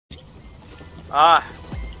Ah.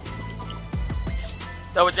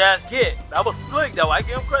 That was Jazz Kid. That was slick though. I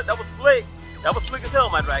give him credit. That was slick. That was slick as hell,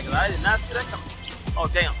 my dragon. I did not see that coming. Oh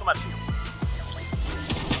damn, somebody shoot him.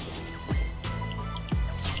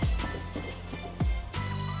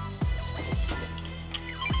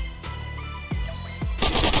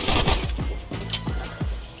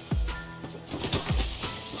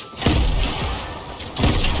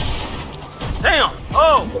 Damn!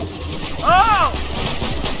 Oh! Oh!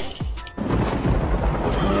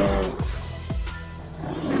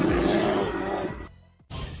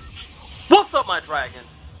 What's up, my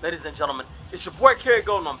dragons? Ladies and gentlemen, it's your boy Kerry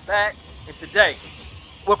Golden. I'm back, and today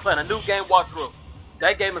we're playing a new game walkthrough.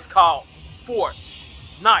 That game is called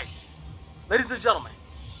Fortnite. Ladies and gentlemen,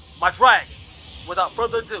 my dragon, without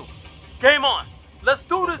further ado, game on. Let's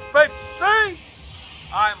do this, baby!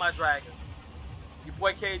 Alright, my dragons. Your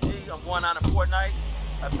boy KG, I'm going on to Fortnite.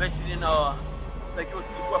 I bet you didn't think you'll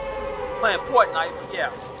see playing Fortnite, but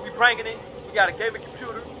yeah, we bringing it. We got a gaming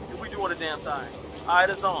computer, and we doing the damn thing. Alright,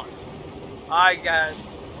 it's on. Alright, guys,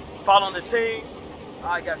 following the team.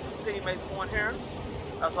 I got 2 teammates going here.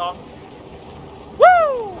 That's awesome.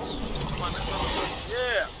 Woo!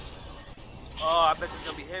 Yeah. Oh, I bet it's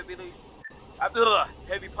gonna be heavy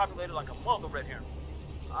populated like a mother right here.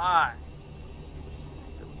 Alright.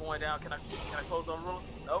 Going down. Can I close on the ruler?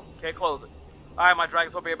 Nope, can't close it. Alright, my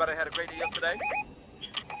dragons, hope everybody had a great day yesterday.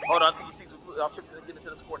 Hold on, take your seats. I'll fix it and get into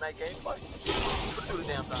this Fortnite game. Like, let's do the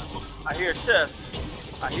damn thing. I hear a chest.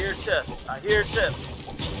 I hear a chest. I hear a chest.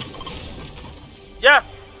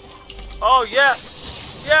 Yes! Oh,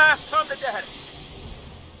 yes! Yes! Come to daddy!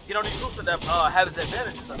 You don't need proof of that have its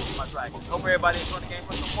advantages, I see, my dragons. Hope everybody enjoyed the game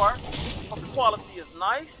for so far. Hope the quality is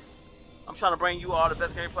nice. I'm trying to bring you all the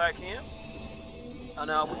best gameplay I can. And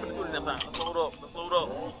we're finna do the damn thing. Let's load up. Let's load up.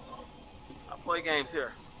 I play games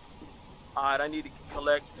here. Alright, I need to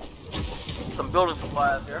collect some building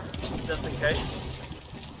supplies here, just in case.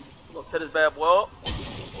 We're gonna tear this bad boy up.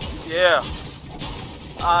 Yeah.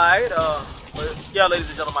 Alright, yeah, ladies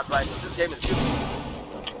and gentlemen, my dragons, this game is beautiful.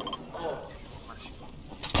 Oh, somebody shoot.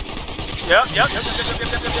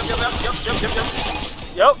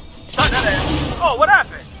 Yep. Shot that ass. Oh, what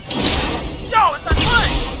happened? Yo, it's that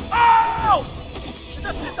thing! Oh!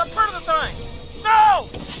 It's that predator thing! No!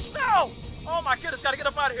 No! Oh my goodness, gotta get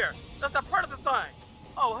up out of here. That's that predator thing.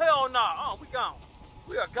 Oh, hell no. Oh, we gone.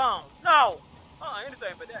 We are gone. No!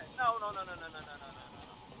 Anything but that. No.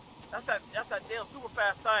 That's that damn super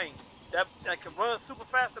fast thing. That can run super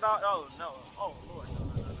fast and all. Oh no. Oh Lord.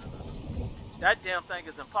 No. That damn thing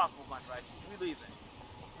is impossible, my dragon. We leaving.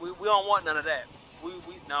 We don't want none of that. We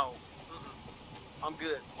no. I'm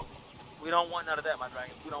good. We don't want none of that, my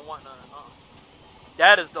dragons. We don't want none of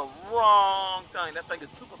That is the wrong thing. That thing is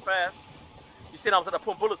super fast. You see, I was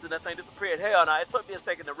putting bullets in that thing, disappeared. Hell no, it took me a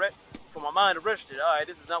second for my mind to register. Alright,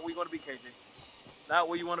 this is not where you want to be, KG. Not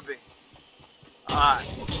where you want to be. Alright.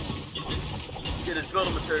 Get this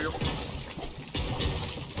building material.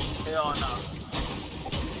 Hell no.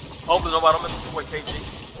 Hopefully nobody don't mess with your boy KG.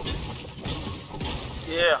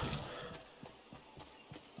 Yeah.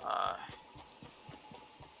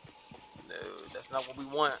 No, that's not what we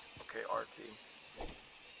want. Okay, RT.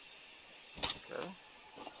 Okay.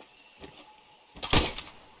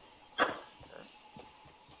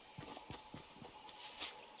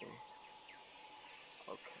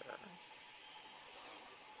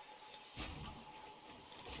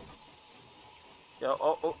 Yo,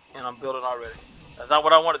 oh, and I'm building already. That's not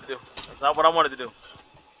what I wanted to do. That's not what I wanted to do.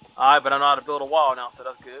 Alright, but I know how to build a wall now, so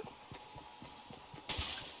that's good.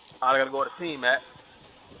 Alright, I gotta go with a team, Matt.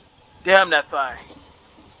 Damn that thing.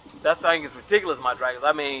 That thing is ridiculous, my dragons.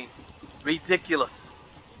 I mean, ridiculous.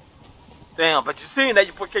 Damn, but you seen that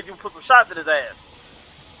you put some shots in his ass.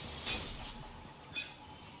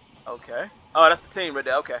 Okay. Oh, that's the team right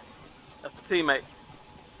there. Okay. That's the teammate.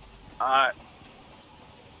 Alright.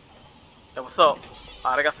 Hey, what's up?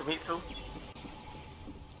 Alright, I got some heat too.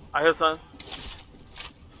 I hear son.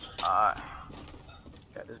 Alright.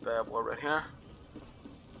 Got this bad boy right here.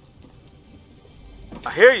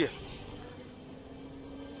 I hear you.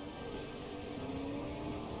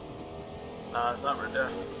 Nah, it's not right there.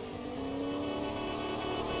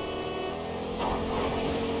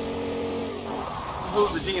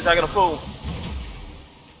 Who's the genius I got a fool?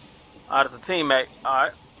 Alright, it's a teammate.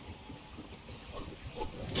 Alright.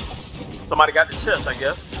 Somebody got the chest, I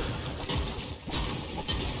guess.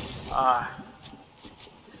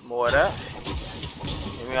 Some more of that.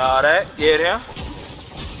 Give me all that. Get here.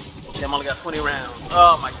 Damn, only got 20 rounds.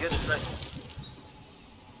 Oh my goodness gracious.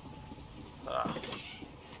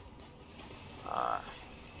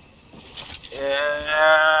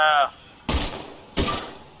 Yeah.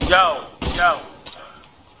 Yo.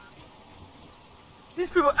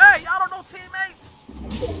 people, hey, y'all don't know teammates.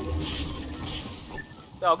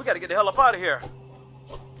 Yo, we gotta get the hell up out of here.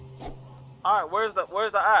 All right, where's the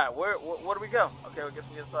eye? Where do we go? Okay, I guess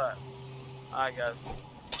we inside. All right, guys.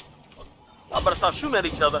 I better stop shooting at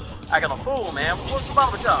each other. I got a fool, man. What's the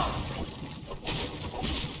matter with y'all?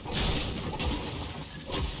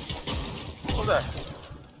 What's that?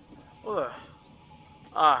 What's that?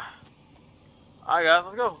 All right, guys,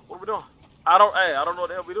 let's go. What are we doing? I don't know what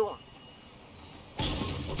the hell we doing.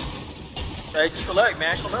 Hey, just collect,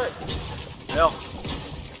 man. Collect. Hell.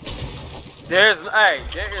 There is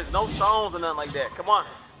no stones or nothing like that. Come on.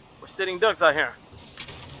 We're sitting ducks out here.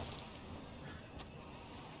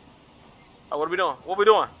 Oh, what are we doing? What are we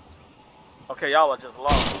doing? Okay, y'all are just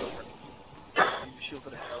lost. You shoot for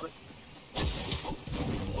the hell of it.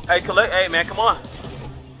 Hey, collect. Hey, man, come on.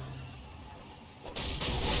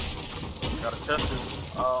 Gotta test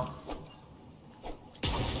this.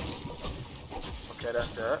 Okay,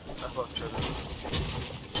 that's that. That's left trigger.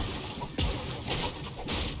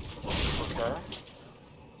 Okay.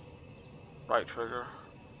 Right trigger.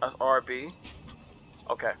 That's RB.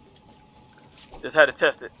 Okay. Just had to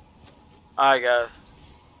test it. Alright, guys.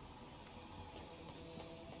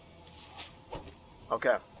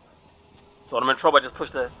 Okay. So when I'm in trouble, I just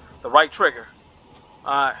push the right trigger.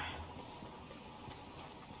 Alright.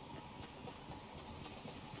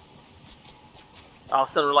 I'll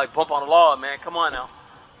send her like bump on the log, man. Come on now.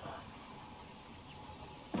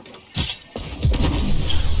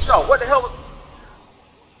 Yo, what the hell was...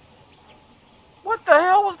 What the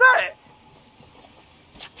hell was that?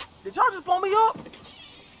 Did y'all just blow me up?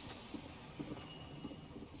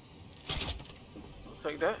 I'll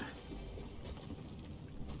take that.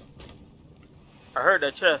 I heard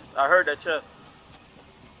that chest. I heard that chest.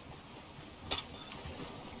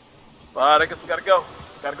 Alright, I guess we gotta go.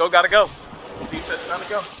 Gotta go. Team says it's time to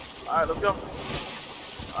go. Alright, let's go.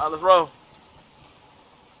 Alright, let's roll.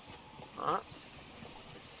 Alright.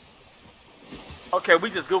 Okay,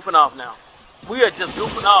 we just goofing off now. We are just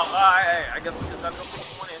goofing off. Alright, hey, I guess it's time to go put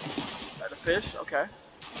one in. Got the fish, okay.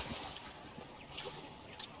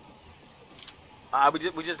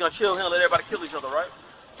 Alright, we just gonna chill here and let everybody kill each other, right?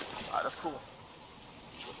 Alright, that's cool.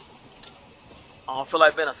 I don't feel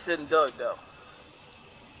like being a sitting duck though.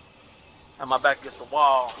 And my back against the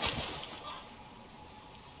wall.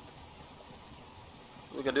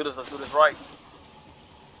 We can do this. Let's do this right.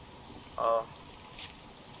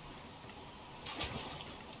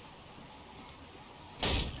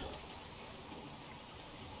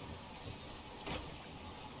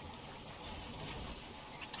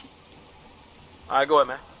 Alright, go ahead,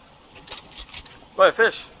 man. Go ahead,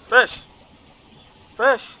 fish. Fish.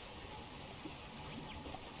 Fish.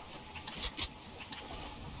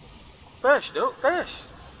 Fish, dude. Fish.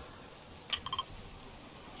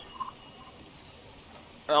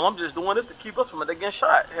 I'm just doing this to keep us from getting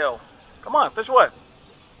shot. Hell. Come on, fish away.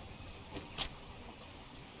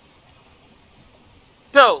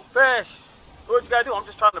 Dude, fish. Do what you gotta do. I'm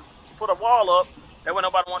just trying to put a wall up. That way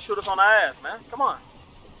nobody wants to shoot us on the ass, man. Come on.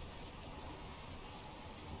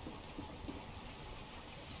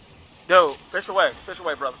 Dude, fish away,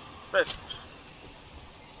 brother. Fish.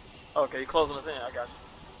 Okay, you're closing us in. I got you.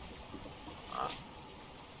 Alright.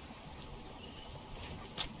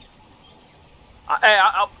 Hey,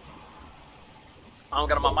 I don't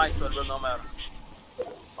got on my mic, so it really don't matter.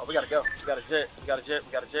 Oh, we gotta go. We got a jet. We got a jet.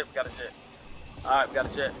 Alright, we got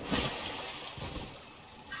a jet.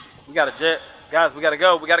 We got a jet. Guys, we gotta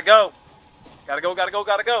go. Gotta go.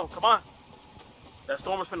 Come on. That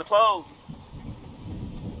storm is finna close.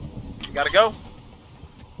 We gotta go.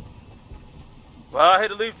 Well, I hate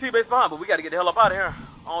to leave teammates behind, but we gotta get the hell up out of here.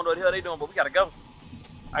 I don't know what the hell they doing, but we gotta go.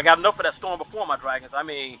 I got enough of that storm before my dragons. I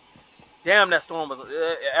mean, damn, that storm was,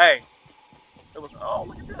 hey. It was, oh,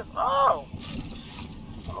 look at this. Oh,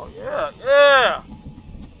 yeah.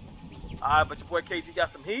 Alright, but your boy KG got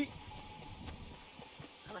some heat.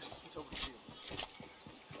 I should switch over to shields.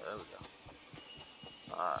 There we go.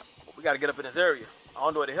 Alright, well, we gotta get up in this area. I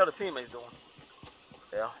don't know what the hell the teammates doing.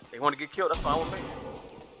 Yeah, they want to get killed, that's fine with me.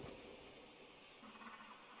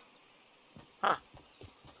 Huh.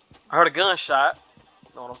 I heard a gunshot.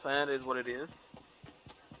 Know what I'm saying? It is what it is.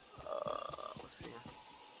 Let's see.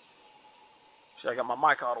 Shit, I got my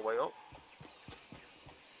mic all the way up.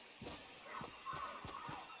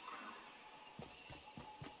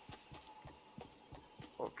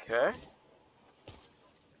 Okay.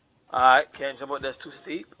 Alright, can't jump up, that's too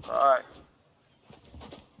steep. Alright.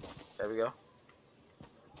 There we go.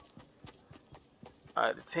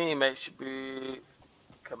 Alright, the teammate should be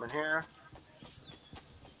coming here.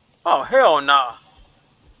 Oh, hell nah.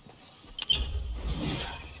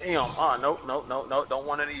 Damn. Oh, nope, nope, nope, nope. Don't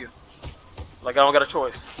want any of you. Like, I don't got a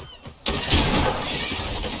choice.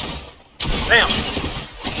 Damn.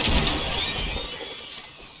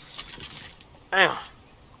 Damn.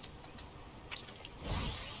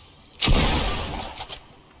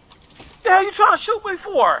 The hell you trying to shoot me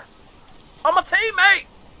for? I'm a teammate.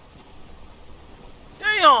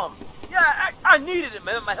 Damn. Yeah, I needed it,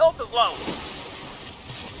 man. My health is low.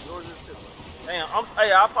 Yours is too. Damn.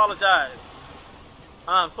 Hey, I apologize.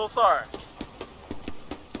 I'm so sorry.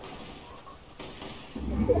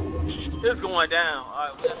 It's going down.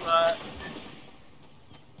 Alright, this side.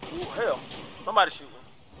 Ooh, hell. Somebody shooting.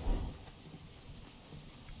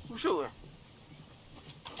 Who's shooting?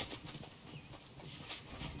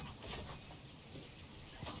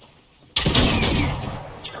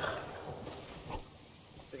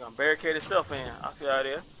 They're gonna barricade itself in. I see how it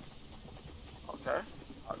is. Okay.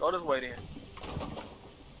 I'll go this way then.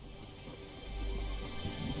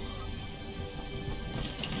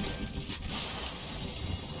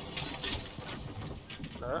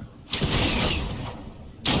 Okay.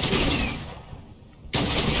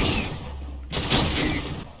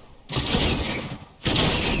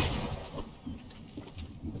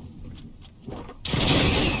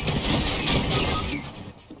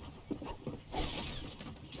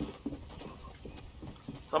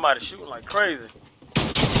 Somebody shooting like crazy.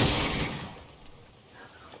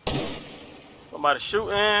 Somebody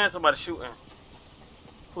shooting.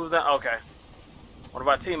 Who's that? Okay. One of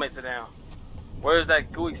our teammates are down. Where's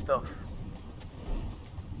that gooey stuff?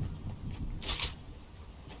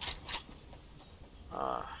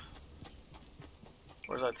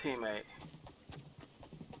 Where's our teammate?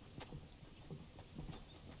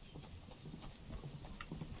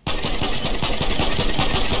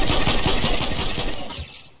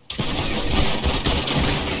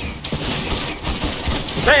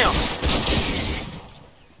 Damn!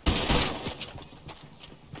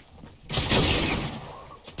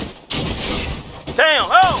 Damn!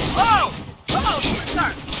 Oh! Too many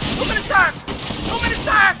shots! Too many shots! Too many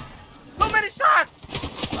shots! Too many shots!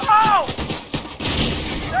 Oh!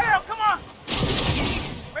 Damn! Come on!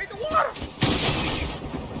 Make the water!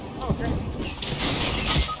 Oh, damn!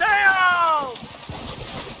 Damn!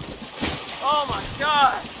 Oh my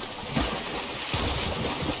God!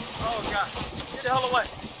 Oh God! Get the hell away!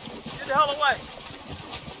 Get the hell away!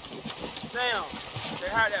 Damn! They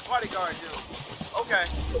hired that bodyguard dude. Okay.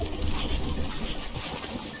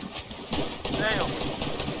 Damn.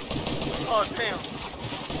 Oh, damn.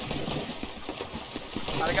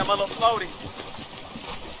 I got my little floaty.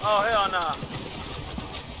 Oh, hell nah.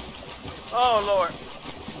 Oh, Lord.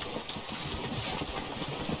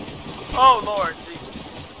 Oh, Lord,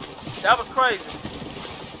 Jesus. That was crazy.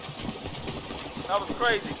 That was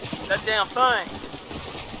crazy. That damn thing.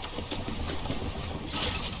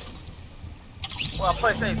 Well, I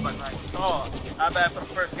play safe, but like, oh, not bad for the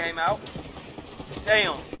first game out.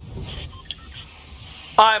 Damn.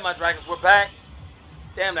 Alright, my dragons, we're back.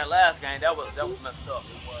 Damn, that last game, that was messed up.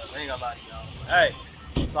 It was. I ain't gonna lie to y'all. Hey,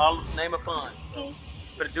 it's all in the name of fun. So,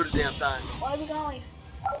 better do the damn thing. Where are we going?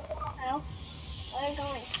 Hello? Where are we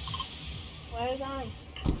going? Where are we going?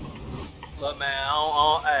 Look, man,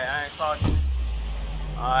 hey, I ain't talking.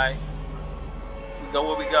 Alright. We go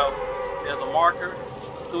where we go. There's a marker.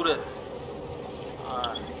 Let's do this.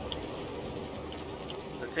 Alright.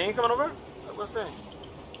 Is the team coming over? What's the team?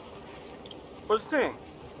 Where's the team?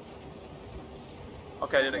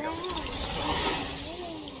 Okay, there they go.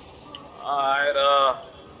 Alright,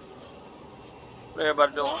 what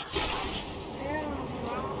everybody doing?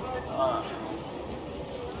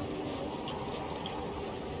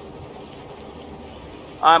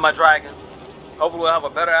 Alright, my dragons. Hopefully we'll have a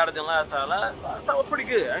better outing than last time. Last time was pretty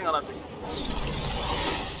good. I ain't gonna lie to you.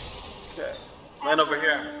 Okay. Man over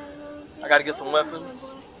here. I gotta get some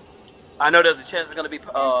weapons. I know there's a chance there's gonna be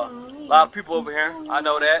a lot of people over here. I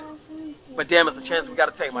know that. But damn, it's a chance we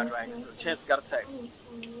gotta take, my dragons. It's a chance we gotta take.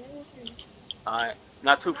 Alright.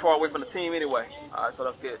 Not too far away from the team anyway. Alright, so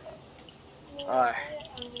that's good. Alright.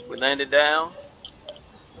 We landed down.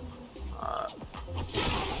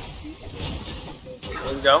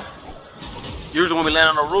 There we go. Usually when we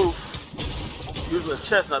land on the roof, usually the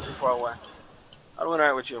chest not too far away. How do we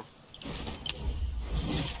interact with you?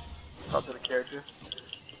 Talk to the character.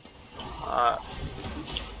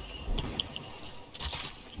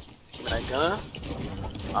 Give me that gun.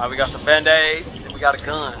 Alright, we got some band-aids and we got a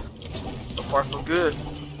gun. So far so good.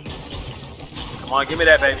 Come on, give me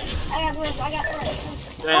that, baby. I got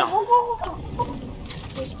this. Damn.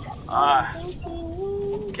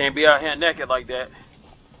 Alright. Can't be out here naked like that.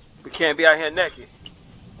 We can't be out here naked.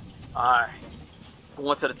 Alright. We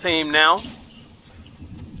went to the team now.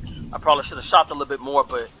 I probably should have shot a little bit more,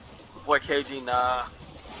 but boy KG, nah.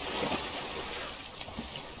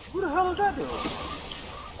 Who the hell is that dude?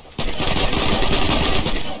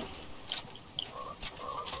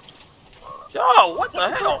 Yo, what the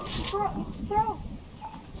hell?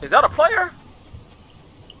 Is that a player?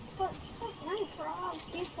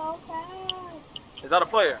 Is that a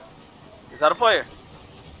player? Is that a player?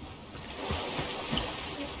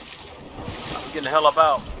 I'm getting the hell up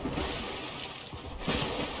out.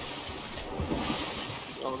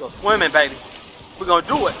 We're gonna go swimming, baby. We're gonna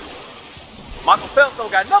do it. Michael Phelps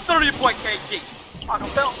don't got nothing on your point, KG. Michael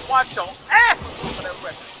Phelps, watch your ass for that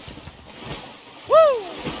record. Woo!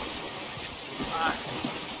 Alright.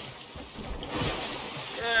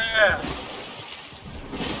 Yeah.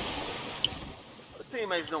 What the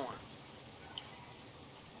teammates doing?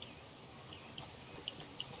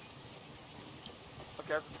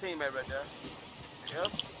 Okay, that's a teammate right there.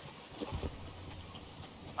 Yes.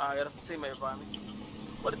 Alright, that's a teammate by me.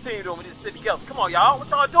 What the team doing? We need to stick together. Come on, y'all. What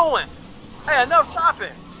y'all doing? Hey, enough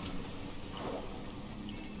shopping.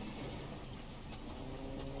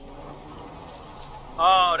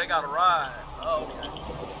 Oh, they got a ride. Oh, okay.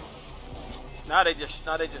 Now they just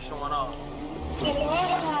showing off.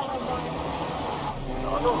 What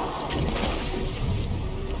y'all doing?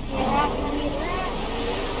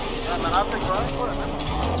 Yeah, man, I'll take a ride. Go ahead, man.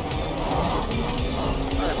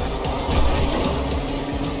 All right, man.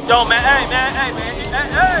 Yo, man, hey, hey!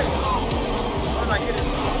 I'm not getting it.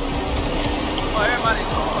 Oh, everybody.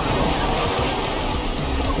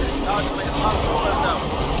 Y'all just making a lot of noise now.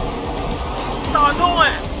 What y'all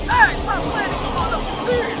doing? Hey, stop playing. Come on, let's be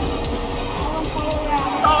serious.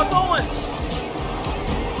 What y'all doing?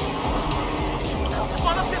 Come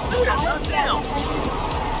on, let's get serious. Damn.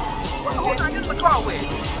 Who did I get in the car with?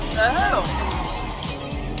 What the hell?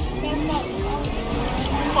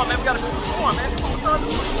 Come on, man, we gotta go to the storm, man. Come on, what y'all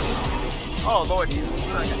doing? Oh, Lord Jesus.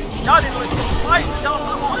 Y'all didn't really see the fight. Y'all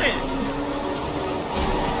not playing.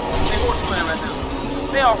 They horse playing right now.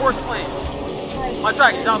 They are horse playing. My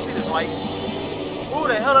dragons, y'all see this, right? Who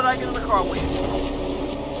the hell did I get in the car with?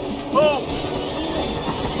 Who?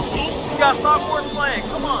 You gotta stop horse playing.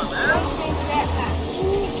 Come on, man.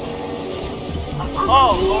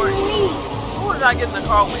 Oh, Lord. Who did I get in the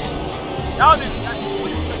car with? Y'all didn't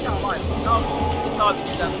check y'all life. Y'all did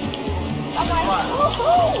that.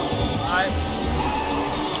 Alright.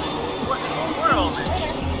 What in the world, man?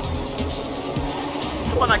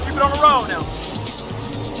 Come on, now keep it on the road now.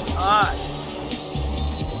 Alright.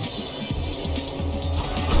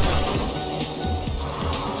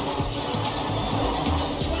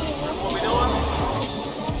 What we doing?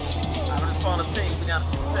 I just found a team. We got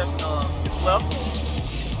 6, 7 left.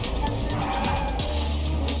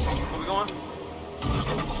 Where we going?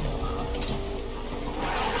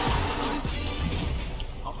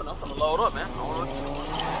 I'm finna load up, man. I don't know what you're doing.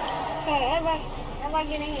 Okay, everybody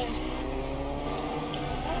get in here.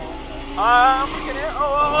 I'm getting here. Oh,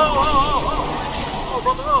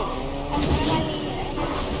 brother, oh.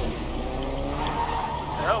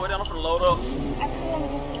 The hell, we're down. I'm finna load up.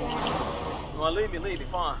 You wanna leave me? Leave me,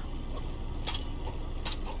 fine.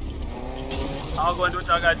 I'll go and do what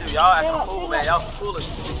y'all gotta do. Y'all acting a fool, man. Y'all some foolish.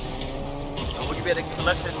 We can be able to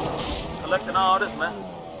collecting all this, man.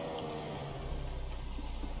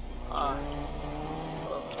 I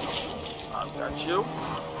got you.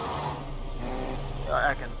 Y'all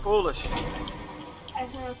acting foolish.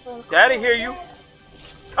 Daddy hear you.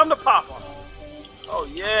 Come to Papa. Oh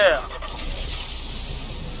yeah.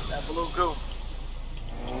 That blue goo.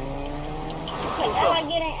 Everybody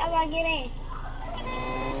get in.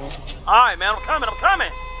 Alright, man, I'm coming.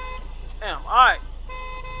 Damn, alright.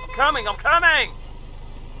 I'm coming.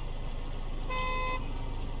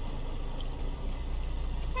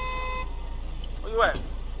 Where you at?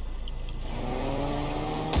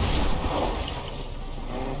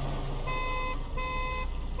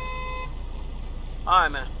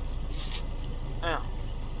 Alright, man. Damn.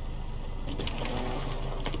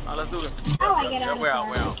 Alright, let's do this. How I get out of the car?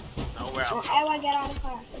 We're out. No, we're out. How I get out of the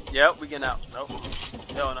car? Yep, we getting out. Nope.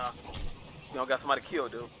 Hell no. We don't got somebody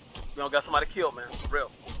killed, dude. We don't got somebody killed, man. For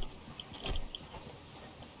real.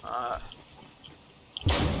 Alright.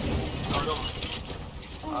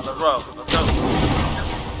 Let's roll. Let's go.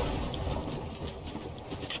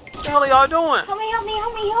 What the hell are y'all doing?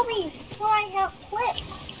 Help me. Somebody help, quick.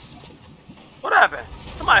 What happened?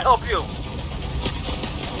 Somebody help you.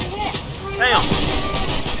 Damn.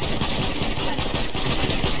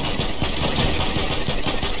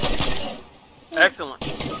 Excellent.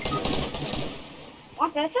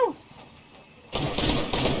 Want that too?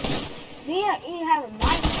 Do you have a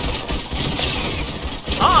knife?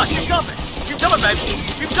 Keep jumping. jumping, baby.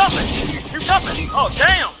 Keep jumping. Keep jumping. Oh,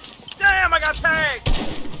 damn. Damn, I got tagged.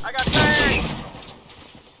 I got tagged.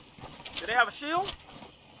 Do they have a shield?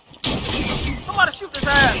 Somebody shoot this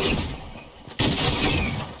ass. Shoot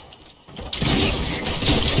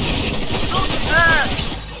this ass.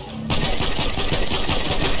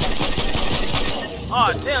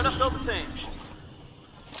 Oh, damn, that's the other team.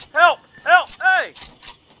 Help! Help! Hey!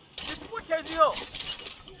 Get your boy KG up.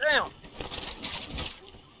 Damn.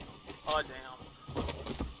 Oh, damn.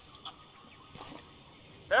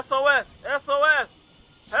 SOS! SOS!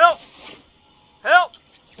 Help! Help!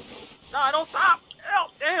 Nah, don't stop!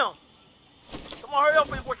 Help! Damn! Come on, hurry up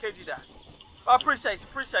before KG die. I appreciate you,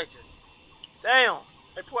 appreciate you. Damn!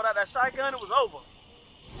 They pulled out that shotgun, it was over.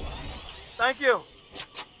 Thank you.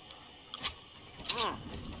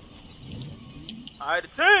 Alright, the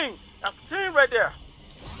team! That's the team right there.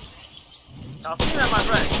 Y'all see that, my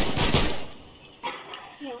friend?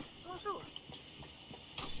 Yeah. Come on, shoot it.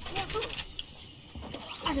 Come on, shoot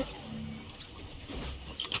it.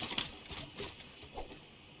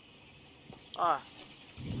 Alright.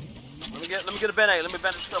 Let me get a band-aid. Let me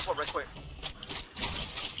bandage myself up right quick.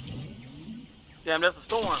 Damn, that's the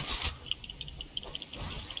storm.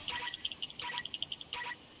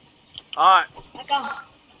 Alright. Let's go.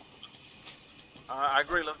 Alright, I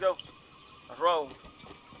agree. Let's go. Let's roll.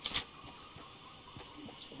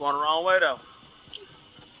 We're going the wrong way though.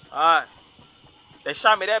 Alright. They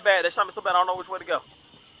shot me that bad. They shot me so bad I don't know which way to go.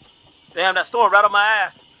 Damn, that storm right on my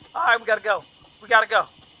ass. Alright, we gotta go. We gotta go.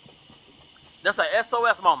 That's a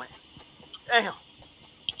SOS moment. Damn.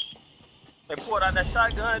 They pulled out that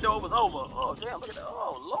shotgun, though it was over. Oh, damn, look at that.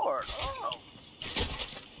 Oh, Lord. Oh.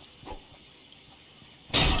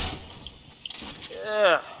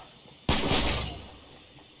 Yeah.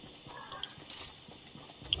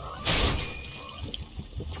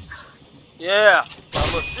 Yeah. Got a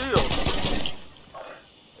little shield.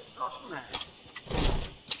 Josh, shoot that.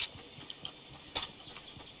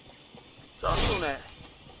 Josh, shoot that.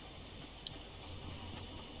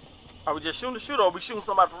 Are we just shooting the shooter or are we shooting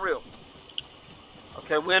somebody for real?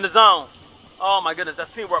 Okay, we're in the zone. Oh my goodness, that's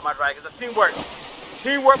teamwork, my dragons. That's teamwork.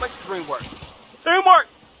 Teamwork makes the dream work. Teamwork!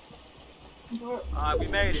 Alright, we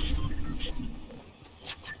made it.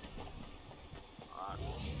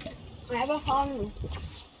 I have a phone.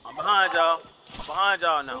 I'm behind y'all. I'm behind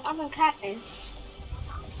y'all now. I'm a captain.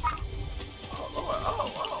 Oh, Lord.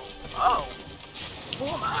 Oh. Who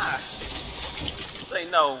am I? Say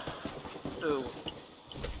no to.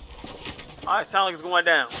 Alright, sound like it's going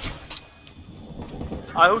down.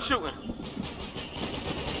 Alright, who's shooting?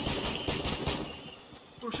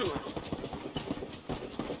 Who's shooting?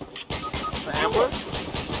 The ambush?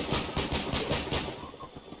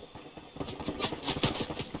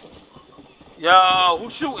 Yo,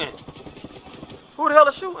 who's shooting? Who the hell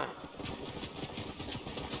is shooting?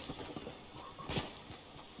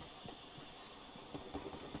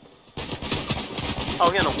 Oh,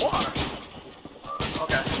 he in the water.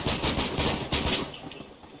 Okay.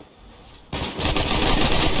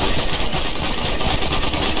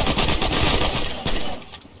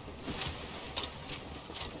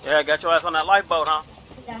 Yeah, got your ass on that lifeboat, huh?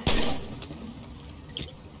 Yeah.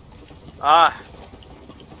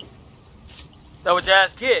 That was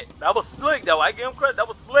Jazz Kid. That was slick, though. I give him credit. That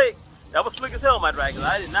was slick. That was slick as hell, my dragon.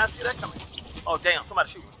 I did not see that coming. Oh, damn. Somebody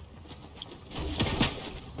shooting.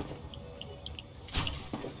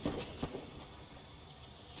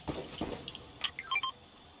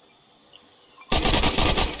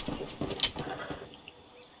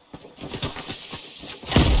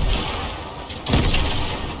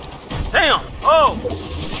 Damn! Oh!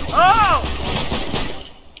 Oh!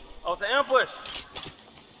 Oh, it's an ambush.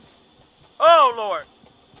 Oh, Lord.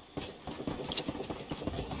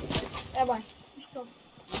 Everyone, let's go.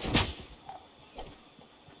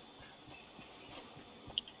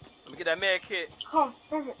 Let me get that med kit. Oh,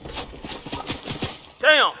 perfect.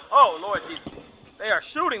 Damn! Oh, Lord Jesus. They are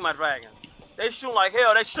shooting, my dragons. They shooting like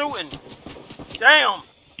hell. They shooting. Damn!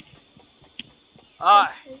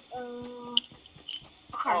 Alright.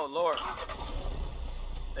 Oh, Lord.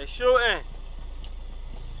 They shooting.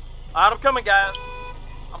 Alright, I'm coming, guys.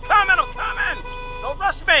 I'm coming. Don't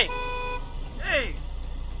rush me. Jeez.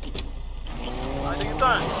 Alright, do your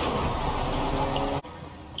thing.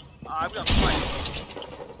 Alright, we got to fight.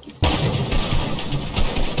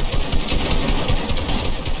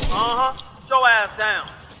 Get your ass down.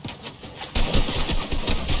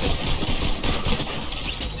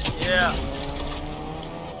 Yeah.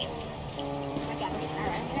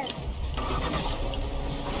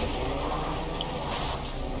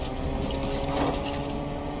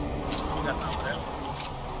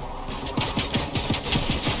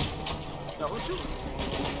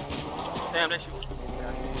 Damn, they shoot.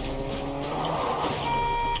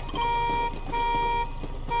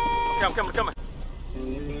 Okay, I'm coming.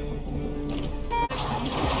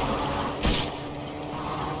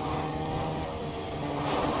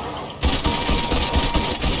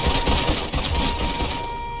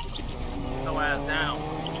 Your ass down.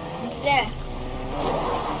 There.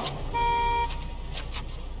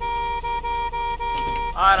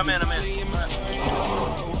 Alright, I'm in.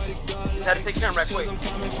 Just had to take care of him right quick.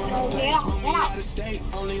 Oh, get out.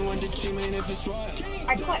 I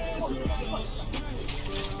quit.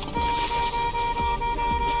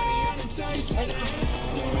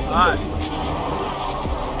 Alright.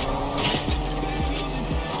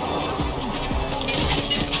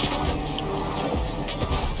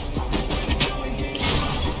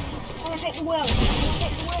 I'm gonna take the wheel.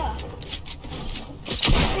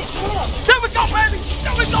 There we go, baby!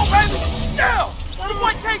 Yeah! The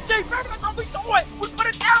white KG, baby, that's how we do it! We put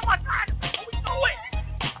it down, my dragon! That's how we do it!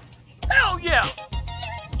 Hell yeah!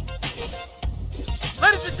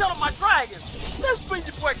 Ladies and gentlemen, my dragons, this been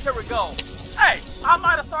your boy Kerry Gold. Hey, I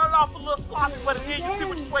might have started off a little sloppy, but in the end, you see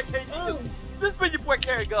what your boy KG do. This been your boy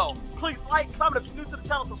Kerry Gold. Please like, comment if you're new to the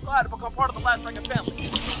channel, subscribe to become part of the Last Dragon family.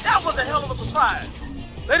 That was a hell of a surprise.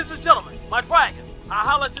 Ladies and gentlemen, my dragons, I'll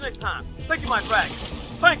holler at you next time. Thank you, my dragons.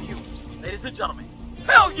 Thank you, ladies and gentlemen.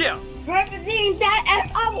 Hell yeah! Representing that as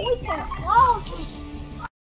always.